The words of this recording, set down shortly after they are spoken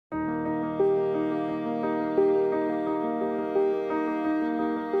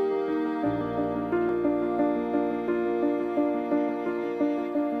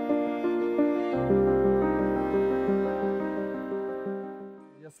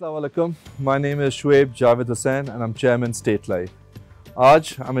Assalamu alaikum. My name is Shoib Javed Hussain and I'm Chairman State Life.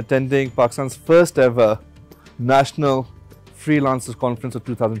 Today I'm attending Pakistan's first ever National Freelancers Conference of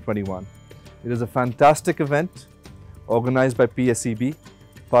 2021. It is a fantastic event organized by PSEB,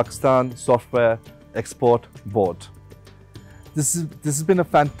 Pakistan Software Export Board. This has been a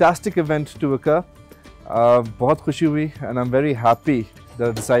fantastic event to occur. बहुत खुशी हुई and I'm very happy that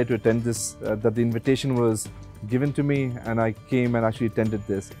I decided to attend this, that the invitation was given to me and I came and actually attended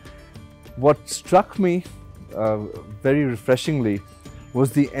this. What struck me very refreshingly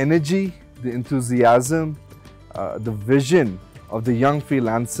was the energy, the enthusiasm, the vision of the young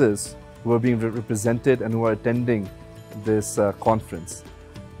freelancers who are being represented and who are attending this conference.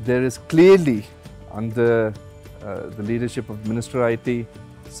 There is clearly, under the leadership of Minister IT,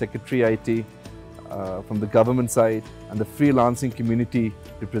 Secretary IT, from the government side and the freelancing community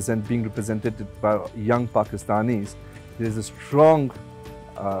being represented by young Pakistanis, there's a strong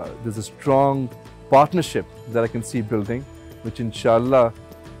partnership that I can see building, which inshallah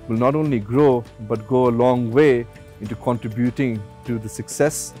will not only grow but go a long way into contributing to the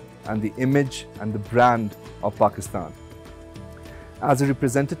success and the image and the brand of Pakistan. As a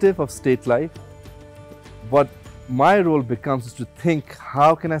representative of State Life, what my role becomes is to think,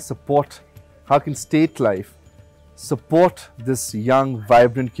 how can State Life support this young,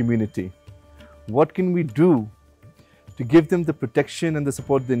 vibrant community? What can we do to give them the protection and the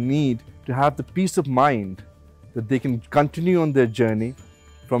support they need to have the peace of mind that they can continue on their journey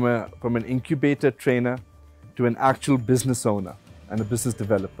from an incubator trainer to an actual business owner and a business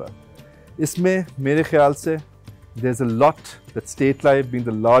developer? Isme, mere khayal se, there's a lot that State Life, being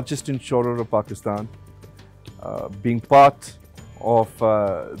the largest insurer of Pakistan, being part of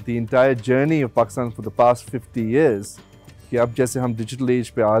the entire journey of Pakistan for the past 50 years, कि अब जैसे हम digital age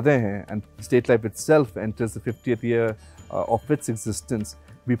पे आ रहे हैं and State Life itself enters the 50th year of its existence,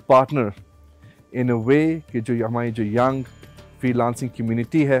 we partner in a way कि जो हमारी जो young freelancing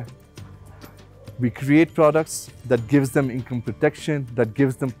community है, we create products that gives them income protection, that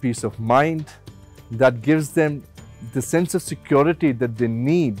gives them peace of mind, that gives them the sense of security that they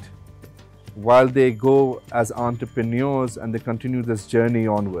need while they go as entrepreneurs and they continue this journey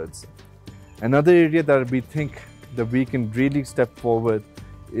onwards. Another area that we think that we can really step forward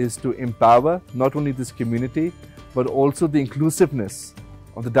is to empower not only this community but also the inclusiveness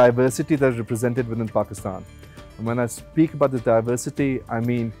of the diversity that is represented within Pakistan. And when I speak about the diversity, I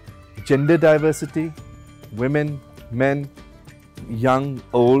mean gender diversity, women, men, young,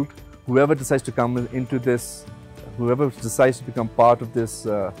 old, whoever decides to come into this, whoever decides to become part of this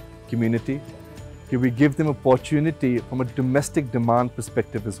community, we give them opportunity from a domestic demand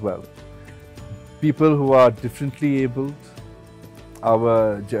perspective as well. People who are differently abled,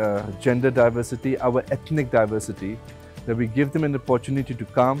 our gender diversity, our ethnic diversity, that we give them an opportunity to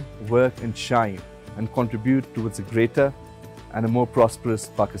come, work and shine and contribute towards a greater and a more prosperous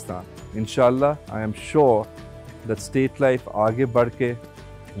Pakistan. Inshallah, I am sure that State Life, aage badh ke,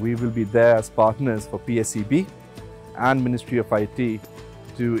 we will be there as partners for PSEB and Ministry of IT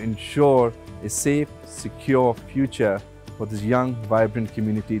to ensure a safe, secure future for this young, vibrant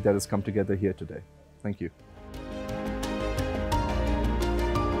community that has come together here today. Thank you.